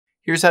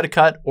Here's how to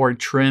cut or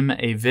trim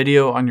a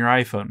video on your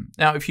iPhone.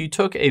 Now, if you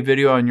took a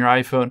video on your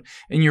iPhone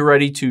and you're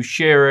ready to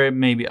share it,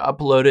 maybe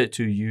upload it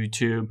to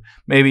YouTube,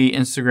 maybe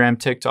Instagram,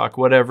 TikTok,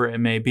 whatever it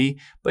may be,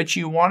 but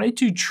you wanted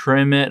to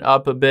trim it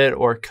up a bit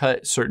or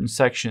cut certain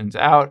sections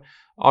out,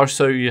 I'll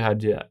show you how to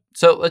do that.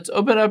 So let's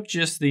open up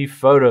just the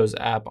Photos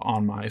app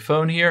on my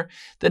phone here.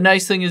 The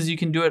nice thing is you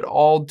can do it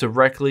all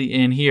directly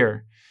in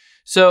here.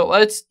 So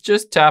let's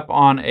just tap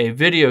on a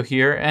video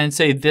here and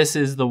say this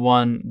is the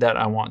one that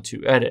I want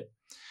to edit.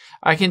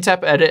 I can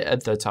tap edit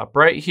at the top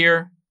right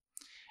here.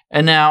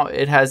 And now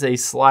it has a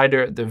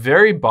slider at the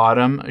very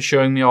bottom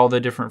showing me all the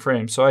different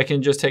frames. So I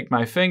can just take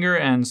my finger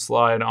and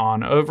slide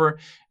on over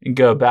and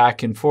go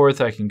back and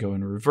forth. I can go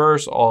in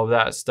reverse, all of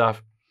that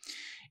stuff.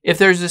 If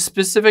there's a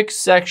specific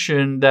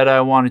section that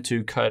I wanted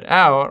to cut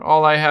out,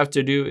 all I have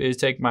to do is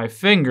take my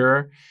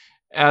finger,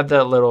 add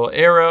that little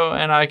arrow,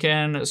 and I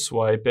can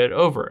swipe it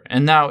over.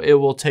 And now it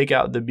will take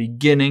out the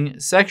beginning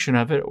section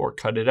of it or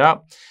cut it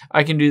out.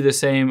 I can do the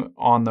same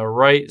on the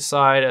right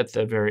side at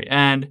the very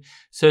end.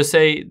 So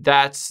say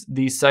that's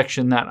the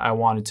section that I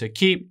wanted to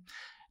keep.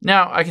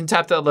 Now I can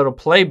tap that little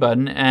play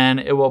button and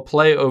it will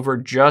play over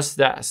just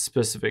that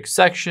specific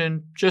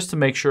section just to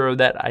make sure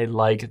that I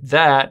like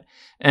that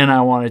and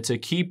I wanted to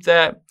keep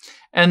that.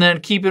 And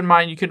then keep in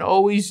mind, you can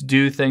always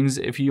do things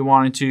if you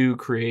wanted to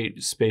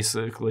create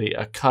basically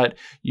a cut.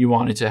 You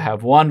wanted to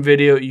have one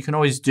video, you can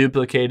always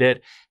duplicate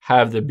it,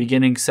 have the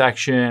beginning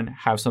section,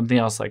 have something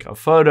else like a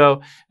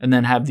photo, and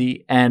then have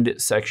the end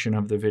section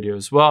of the video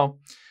as well.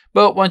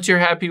 But once you're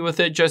happy with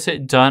it, just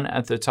hit done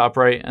at the top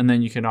right, and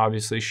then you can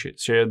obviously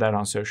share that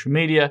on social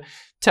media,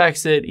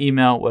 text it,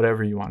 email,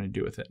 whatever you want to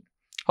do with it.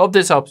 Hope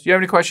this helps. If you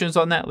have any questions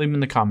on that, leave them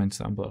in the comments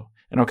down below,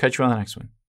 and I'll catch you on the next one.